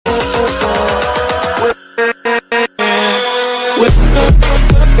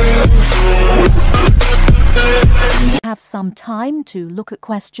some time to look at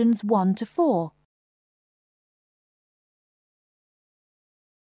questions 1 to 4.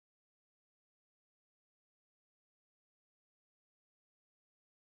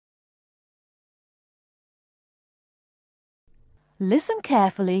 Listen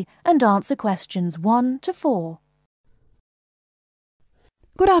carefully and answer questions 1 to 4.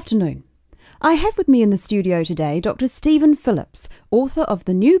 Good afternoon. I have with me in the studio today Dr. Stephen Phillips, author of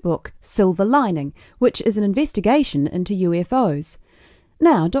the new book Silver Lining, which is an investigation into UFOs.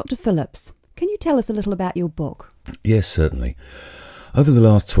 Now, Dr. Phillips, can you tell us a little about your book? Yes, certainly. Over the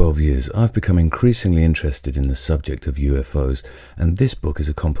last 12 years, I've become increasingly interested in the subject of UFOs, and this book is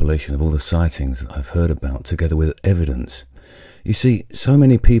a compilation of all the sightings that I've heard about, together with evidence. You see, so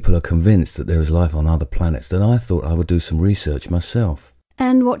many people are convinced that there is life on other planets that I thought I would do some research myself.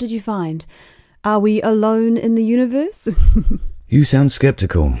 And what did you find? Are we alone in the universe? You sound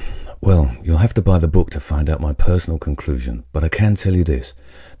sceptical. Well, you'll have to buy the book to find out my personal conclusion, but I can tell you this.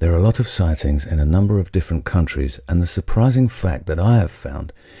 There are a lot of sightings in a number of different countries, and the surprising fact that I have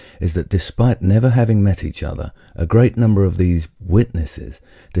found is that despite never having met each other, a great number of these witnesses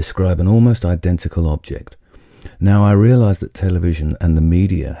describe an almost identical object. Now, I realise that television and the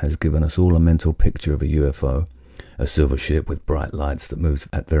media has given us all a mental picture of a UFO, a silver ship with bright lights that moves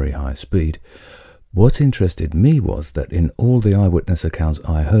at very high speed. What interested me was that in all the eyewitness accounts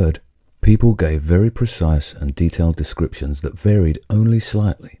I heard, people gave very precise and detailed descriptions that varied only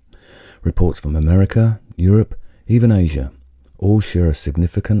slightly. Reports from America, Europe, even Asia, all share a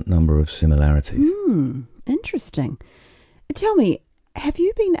significant number of similarities. Interesting. Tell me, have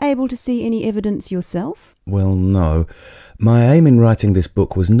you been able to see any evidence yourself? Well, no. My aim in writing this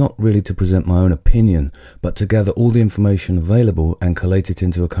book was not really to present my own opinion, but to gather all the information available and collate it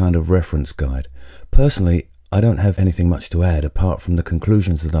into a kind of reference guide. Personally, I don't have anything much to add apart from the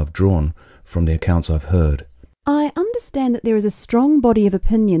conclusions that I've drawn from the accounts I've heard. I understand that there is a strong body of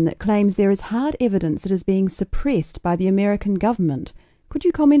opinion that claims there is hard evidence that is being suppressed by the American government. Could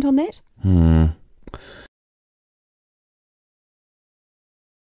you comment on that?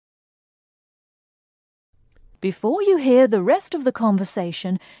 Before you hear the rest of the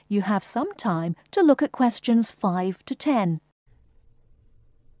conversation, you have some time to look at questions 5 to 10.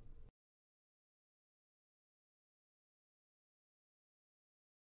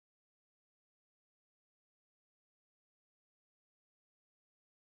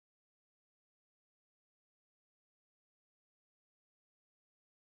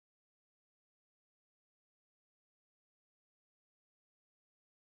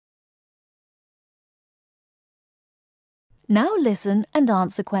 Now listen and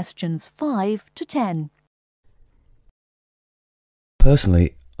answer questions 5 to 10.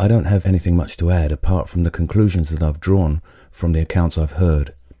 Personally, I don't have anything much to add apart from the conclusions that I've drawn from the accounts I've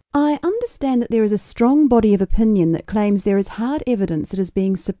heard. I understand that there is a strong body of opinion that claims there is hard evidence that is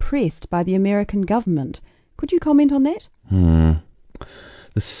being suppressed by the American government. Could you comment on that? The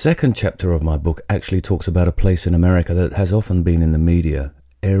second chapter of my book actually talks about a place in America that has often been in the media,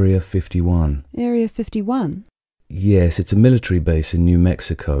 Area 51. Area 51? Yes, it's a military base in New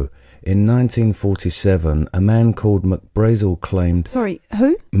Mexico. In 1947, a man called McBrazel claimed... Sorry,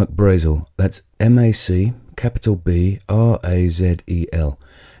 who? McBrazel. That's M-A-C, capital B-R-A-Z-E-L.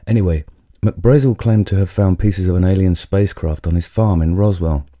 Anyway, McBrazel claimed to have found pieces of an alien spacecraft on his farm in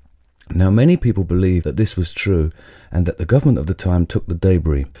Roswell. Now, many people believe that this was true and that the government of the time took the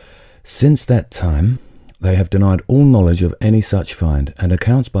debris. Since that time, they have denied all knowledge of any such find, and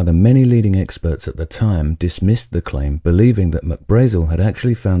accounts by the many leading experts at the time dismissed the claim, believing that McBrazel had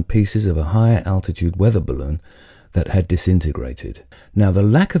actually found pieces of a higher altitude weather balloon that had disintegrated. Now, the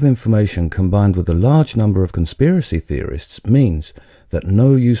lack of information combined with the large number of conspiracy theorists means that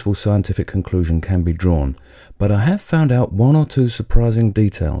no useful scientific conclusion can be drawn, but I have found out one or two surprising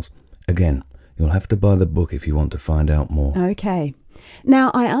details. Again, you'll have to buy the book if you want to find out more. Okay.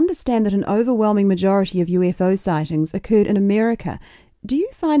 Now, I understand that an overwhelming majority of UFO sightings occurred in America. Do you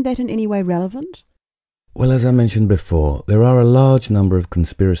find that in any way relevant? Well, as I mentioned before, there are a large number of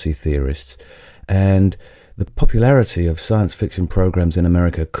conspiracy theorists, and the popularity of science fiction programs in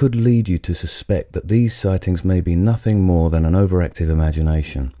America could lead you to suspect that these sightings may be nothing more than an overactive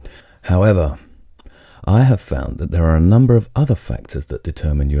imagination. However, I have found that there are a number of other factors that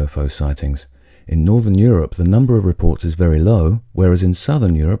determine UFO sightings. In Northern Europe, the number of reports is very low, whereas in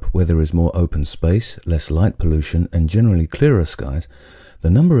Southern Europe, where there is more open space, less light pollution, and generally clearer skies, the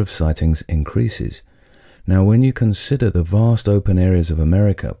number of sightings increases. Now, when you consider the vast open areas of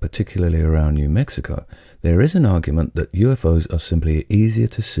America, particularly around New Mexico, there is an argument that UFOs are simply easier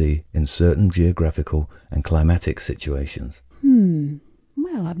to see in certain geographical and climatic situations.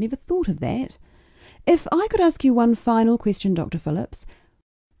 Well, I've never thought of that. If I could ask you one final question, Dr. Phillips,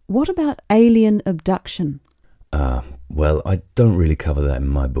 what about alien abduction? Well, I don't really cover that in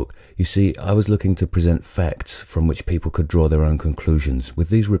my book. You see, I was looking to present facts from which people could draw their own conclusions. With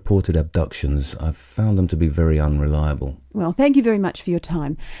these reported abductions, I've found them to be very unreliable. Well, thank you very much for your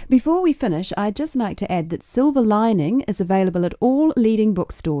time. Before we finish, I'd just like to add that Silver Lining is available at all leading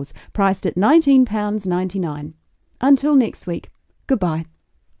bookstores, priced at £19.99. Until next week, goodbye.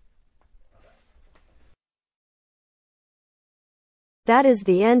 That is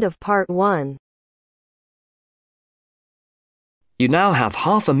the end of part 1. You now have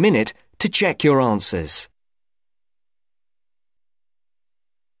half a minute to check your answers.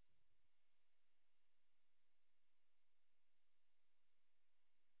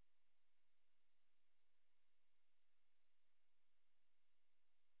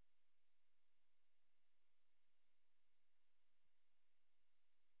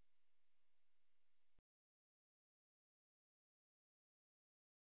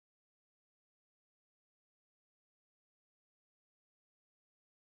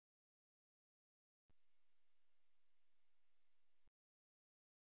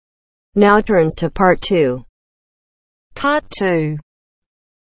 Now turns to part 2. Part 2.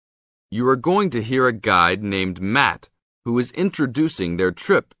 You are going to hear a guide named Matt who is introducing their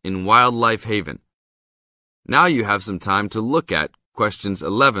trip in Wildlife Haven. Now you have some time to look at questions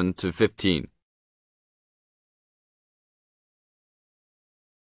 11 to 15.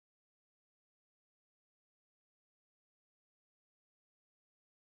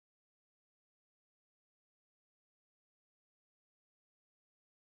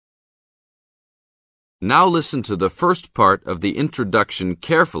 Now listen to the first part of the introduction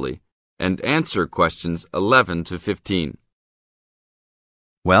carefully and answer questions 11 to 15.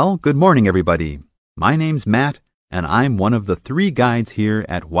 Well, good morning, everybody. My name's Matt, and I'm one of the 3 guides here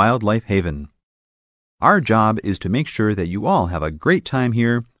at Wildlife Haven. Our job is to make sure that you all have a great time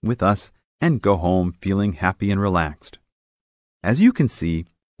here with us and go home feeling happy and relaxed. As you can see,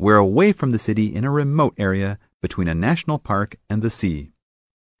 we're away from the city in a remote area between a national park and the sea.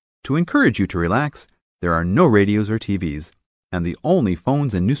 To encourage you to relax, there are no radios or TVs, and the only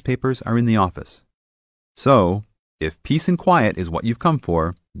phones and newspapers are in the office. So, if peace and quiet is what you've come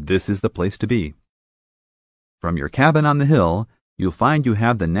for, this is the place to be. From your cabin on the hill, you'll find you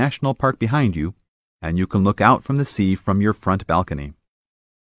have the national park behind you, and you can look out from the sea from your front balcony.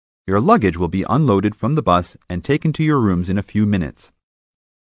 Your luggage will be unloaded from the bus and taken to your rooms in a few minutes.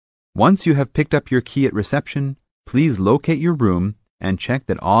 Once you have picked up your key at reception, please locate your room and check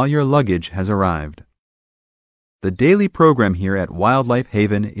that all your luggage has arrived. The daily program here at Wildlife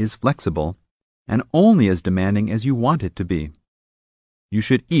Haven is flexible and only as demanding as you want it to be. You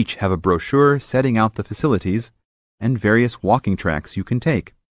should each have a brochure setting out the facilities and various walking tracks you can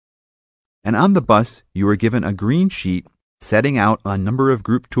take. And on the bus, you are given a green sheet setting out a number of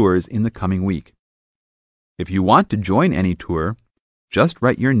group tours in the coming week. If you want to join any tour, just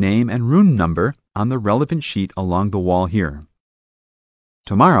write your name and room number on the relevant sheet along the wall here.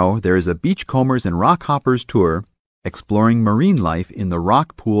 Tomorrow, there is a Beachcombers and Rock Hoppers tour exploring marine life in the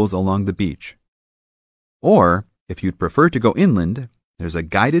rock pools along the beach. Or, if you'd prefer to go inland, there's a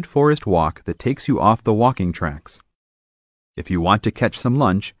guided forest walk that takes you off the walking tracks. If you want to catch some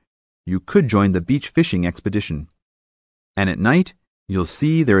lunch, you could join the beach fishing expedition. And at night, you'll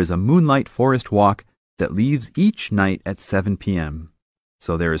see there is a moonlight forest walk that leaves each night at 7 p.m.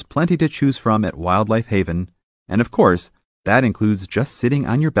 So there is plenty to choose from at Wildlife Haven, and of course, that includes just sitting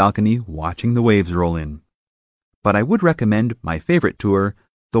on your balcony watching the waves roll in. But I would recommend my favorite tour,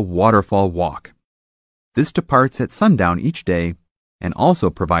 the Waterfall Walk. This departs at sundown each day and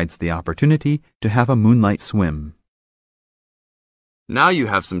also provides the opportunity to have a moonlight swim. Now you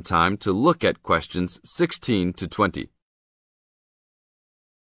have some time to look at questions 16 to 20.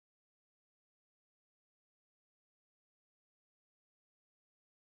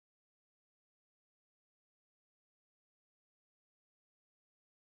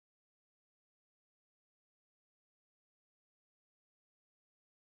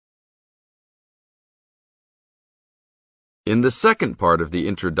 In the second part of the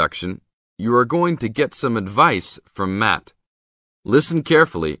introduction, you are going to get some advice from Matt. Listen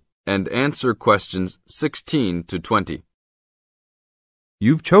carefully and answer questions 16 to 20.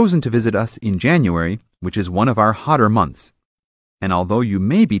 You've chosen to visit us in January, which is one of our hotter months. And although you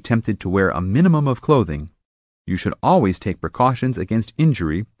may be tempted to wear a minimum of clothing, you should always take precautions against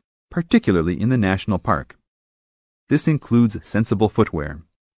injury, particularly in the national park. This includes sensible footwear.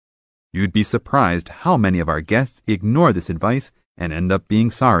 You'd be surprised how many of our guests ignore this advice and end up being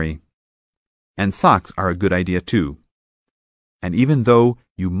sorry. And socks are a good idea too. And even though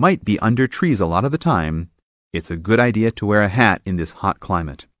you might be under trees a lot of the time, it's a good idea to wear a hat in this hot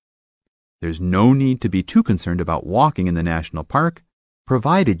climate. There's no need to be too concerned about walking in the national park,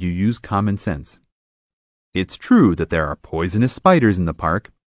 provided you use common sense. It's true that there are poisonous spiders in the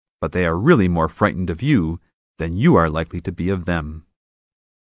park, but they are really more frightened of you than you are likely to be of them.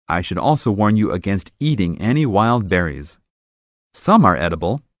 I should also warn you against eating any wild berries. Some are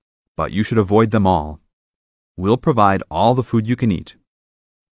edible, but you should avoid them all. We'll provide all the food you can eat.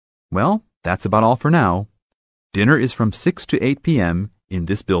 Well, that's about all for now. Dinner is from 6 to 8 p.m. in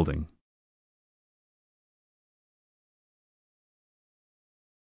this building.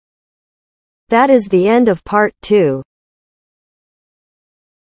 That is the end of part 2.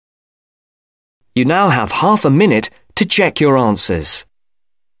 You now have half a minute to check your answers.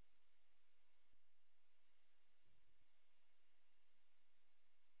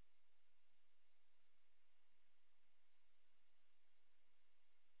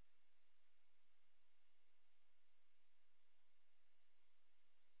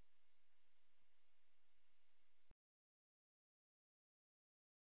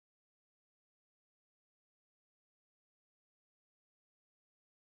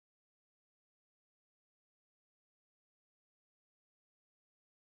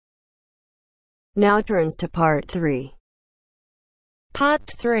 Now turns to part 3.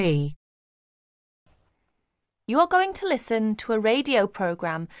 Part 3. You are going to listen to a radio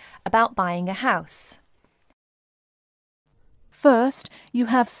program about buying a house. First, you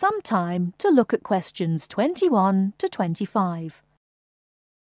have some time to look at questions 21 to 25.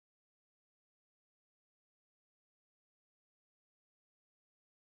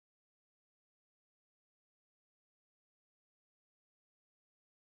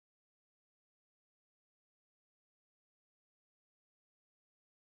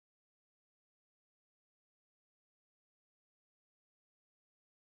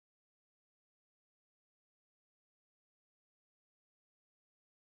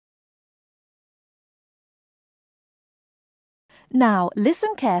 Now,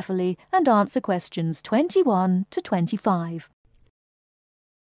 listen carefully and answer questions 21 to 25.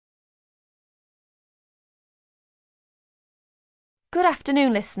 Good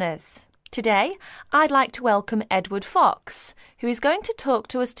afternoon, listeners. Today, I'd like to welcome Edward Fox, who is going to talk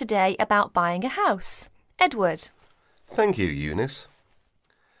to us today about buying a house. Edward. Thank you, Eunice.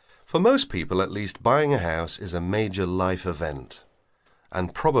 For most people, at least, buying a house is a major life event,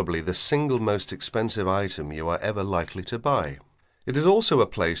 and probably the single most expensive item you are ever likely to buy. It is also a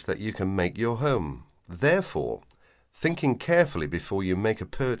place that you can make your home. Therefore, thinking carefully before you make a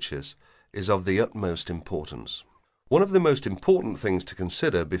purchase is of the utmost importance. One of the most important things to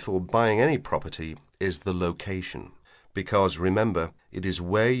consider before buying any property is the location. Because remember, it is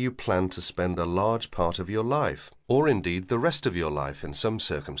where you plan to spend a large part of your life, or indeed the rest of your life in some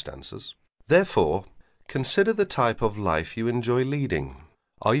circumstances. Therefore, consider the type of life you enjoy leading.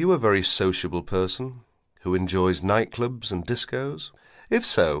 Are you a very sociable person who enjoys nightclubs and discos? If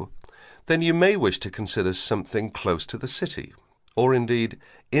so, then you may wish to consider something close to the city, or indeed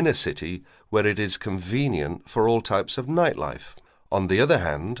in a city where it is convenient for all types of nightlife. On the other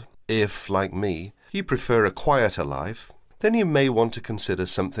hand, if, like me, you prefer a quieter life, then you may want to consider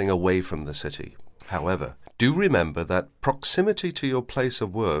something away from the city. However, do remember that proximity to your place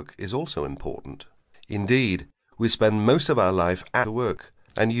of work is also important. Indeed, we spend most of our life at work,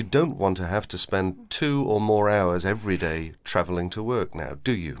 and you don't want to have to spend 2 or more hours every day travelling to work now,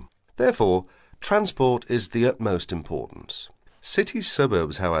 do you? Therefore, transport is the utmost importance. City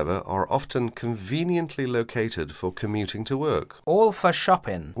suburbs, however, are often conveniently located for commuting to work, all for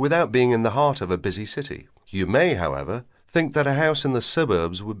shopping, without being in the heart of a busy city. You may, however, think that a house in the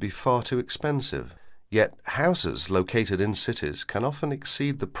suburbs would be far too expensive. Yet houses located in cities can often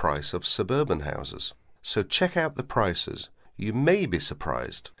exceed the price of suburban houses. So check out the prices. You may be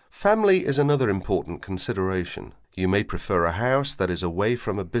surprised. Family is another important consideration. You may prefer a house that is away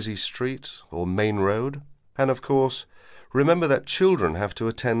from a busy street or main road. And of course, remember that children have to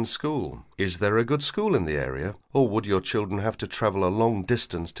attend school. Is there a good school in the area, or would your children have to travel a long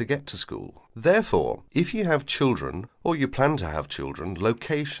distance to get to school? Therefore, if you have children, or you plan to have children,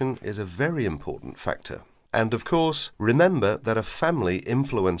 location is a very important factor. And of course, remember that a family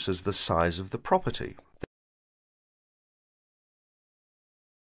influences the size of the property.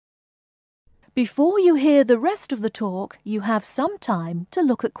 Before you hear the rest of the talk, you have some time to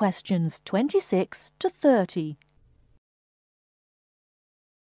look at questions 26 to 30.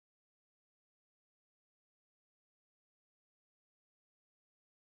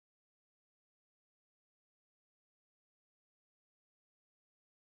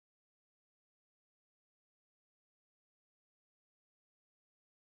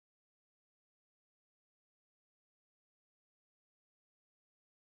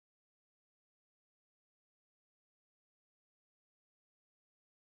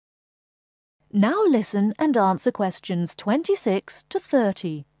 Now listen and answer questions 26 to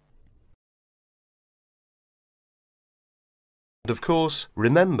 30. And of course,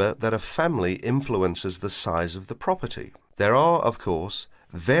 remember that a family influences the size of the property. There are, of course,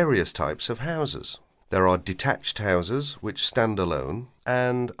 various types of houses. There are detached houses which stand alone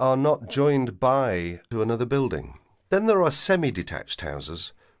and are not joined by to another building. Then there are semi-detached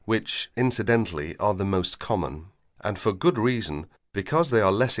houses, which, incidentally, are the most common, and for good reason, because they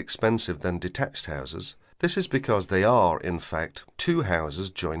are less expensive than detached houses. This is because they are, in fact, two houses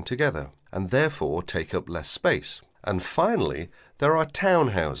joined together, and therefore take up less space. And finally, there are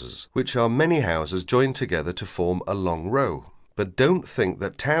townhouses, which are many houses joined together to form a long row. But don't think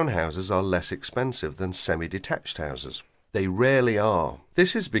that townhouses are less expensive than semi-detached houses. They rarely are.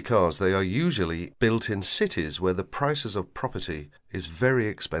 This is because they are usually built in cities where the prices of property is very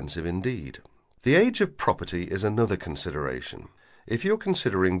expensive indeed. The age of property is another consideration. If you're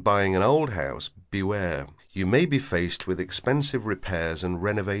considering buying an old house, beware. You may be faced with expensive repairs and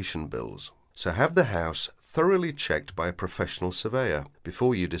renovation bills. So have the house thoroughly checked by a professional surveyor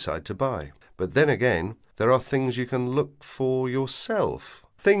before you decide to buy. But then again, there are things you can look for yourself.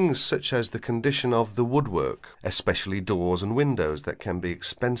 Things such as the condition of the woodwork, especially doors and windows that can be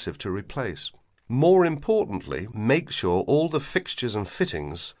expensive to replace. More importantly, make sure all the fixtures and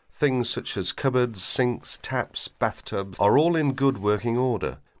fittings, things such as cupboards, sinks, taps, bathtubs, are all in good working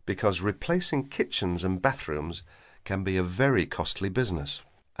order, because replacing kitchens and bathrooms can be a very costly business.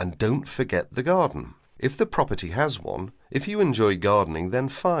 And don't forget the garden. If the property has one, if you enjoy gardening, then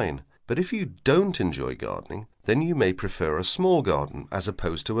fine. But if you don't enjoy gardening, then you may prefer a small garden as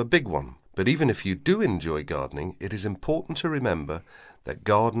opposed to a big one. But even if you do enjoy gardening, it is important to remember that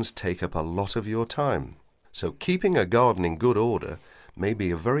gardens take up a lot of your time. So keeping a garden in good order may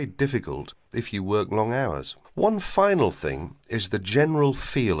be very difficult if you work long hours. One final thing is the general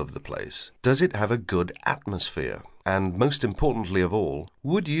feel of the place. Does it have a good atmosphere? And most importantly of all,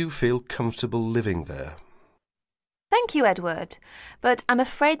 would you feel comfortable living there? Thank you, Edward. But I'm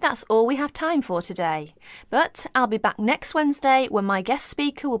afraid that's all we have time for today. But I'll be back next Wednesday when my guest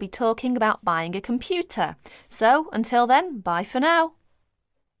speaker will be talking about buying a computer. So until then, bye for now.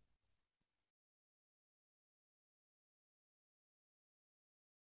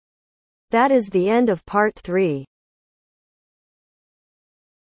 That is the end of part 3.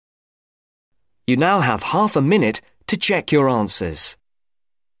 You now have half a minute to check your answers.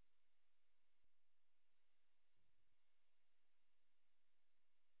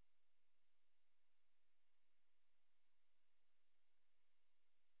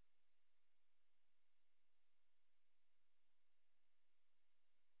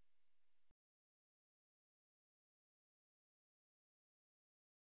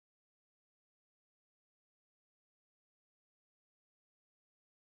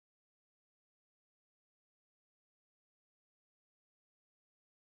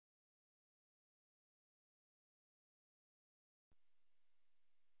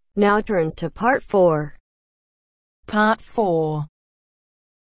 Now turns to part 4. Part 4.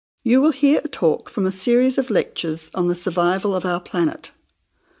 You will hear a talk from a series of lectures on the survival of our planet.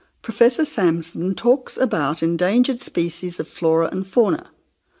 Professor Samson talks about endangered species of flora and fauna.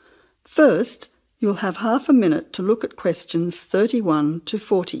 First, you'll have half a minute to look at questions 31 to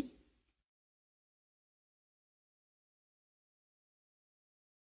 40.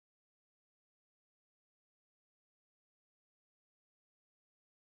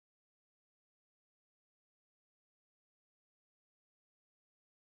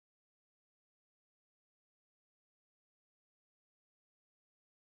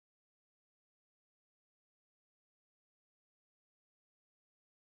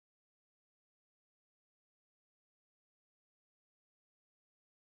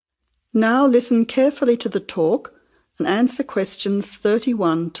 Now listen carefully to the talk and answer questions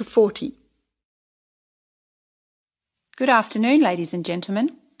 31 to 40. Good afternoon, ladies and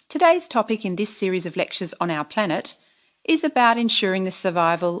gentlemen. Today's topic in this series of lectures on our planet is about ensuring the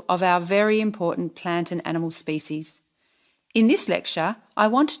survival of our very important plant and animal species. In this lecture, I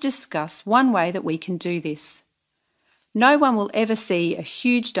want to discuss one way that we can do this. No one will ever see a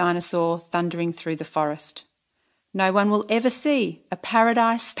huge dinosaur thundering through the forest. No one will ever see a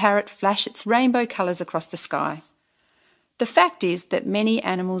paradise parrot flash its rainbow colours across the sky. The fact is that many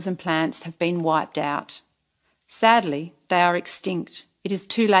animals and plants have been wiped out. Sadly, they are extinct. It is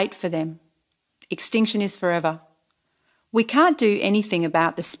too late for them. Extinction is forever. We can't do anything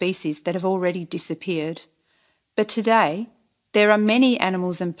about the species that have already disappeared. But today, there are many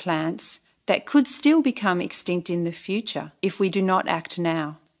animals and plants that could still become extinct in the future if we do not act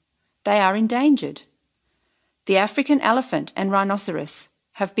now. They are endangered. The African elephant and rhinoceros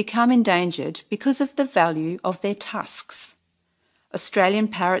have become endangered because of the value of their tusks. Australian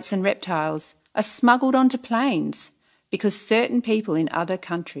parrots and reptiles are smuggled onto planes because certain people in other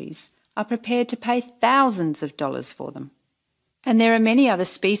countries are prepared to pay thousands of dollars for them. And there are many other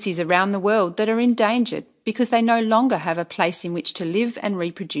species around the world that are endangered because they no longer have a place in which to live and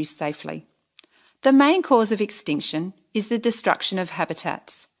reproduce safely. The main cause of extinction is the destruction of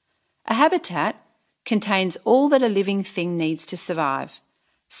habitats. A habitat contains all that a living thing needs to survive: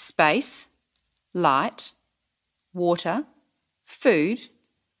 space, light, water, food,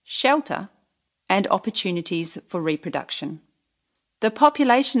 shelter, and opportunities for reproduction. The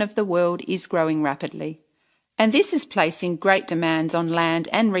population of the world is growing rapidly, and this is placing great demands on land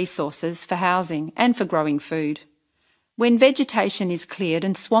and resources for housing and for growing food. When vegetation is cleared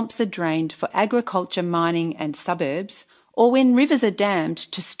and swamps are drained for agriculture, mining and suburbs, or when rivers are dammed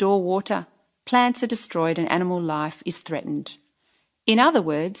to store water, plants are destroyed and animal life is threatened. In other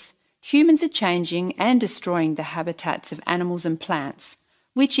words, humans are changing and destroying the habitats of animals and plants,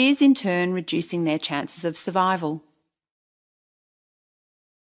 which is in turn reducing their chances of survival.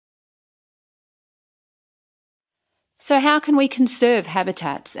 So how can we conserve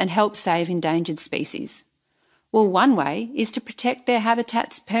habitats and help save endangered species? Well, one way is to protect their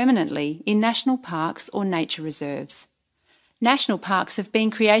habitats permanently in national parks or nature reserves. National parks have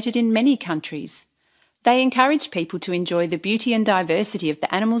been created in many countries. They encourage people to enjoy the beauty and diversity of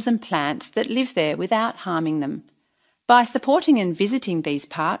the animals and plants that live there without harming them. By supporting and visiting these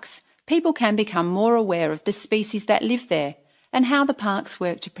parks, people can become more aware of the species that live there and how the parks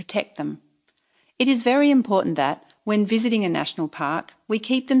work to protect them. It is very important that, when visiting a national park, we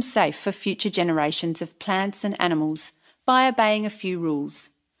keep them safe for future generations of plants and animals by obeying a few rules.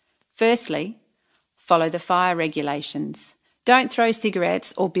 Firstly, follow the fire regulations. Don't throw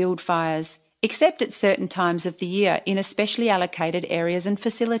cigarettes or build fires, except at certain times of the year in especially allocated areas and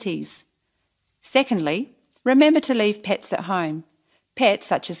facilities. Secondly, remember to leave pets at home. Pets,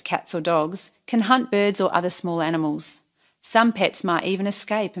 such as cats or dogs, can hunt birds or other small animals. Some pets might even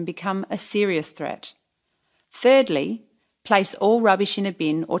escape and become a serious threat. Thirdly, place all rubbish in a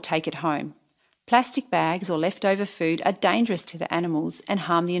bin or take it home. Plastic bags or leftover food are dangerous to the animals and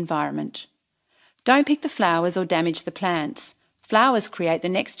harm the environment. Don't pick the flowers or damage the plants. Flowers create the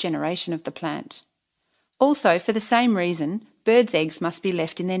next generation of the plant. Also, for the same reason, birds' eggs must be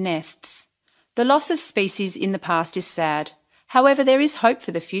left in their nests. The loss of species in the past is sad. However, there is hope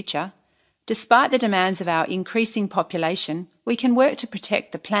for the future. Despite the demands of our increasing population, we can work to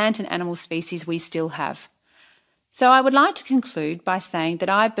protect the plant and animal species we still have. So I would like to conclude by saying that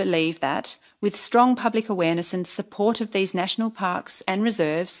I believe that, with strong public awareness and support of these national parks and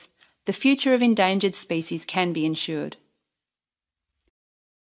reserves, the future of endangered species can be ensured.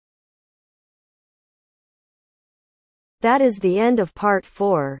 That is the end of part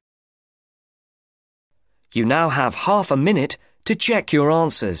 4. You now have half a minute to check your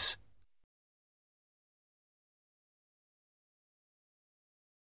answers.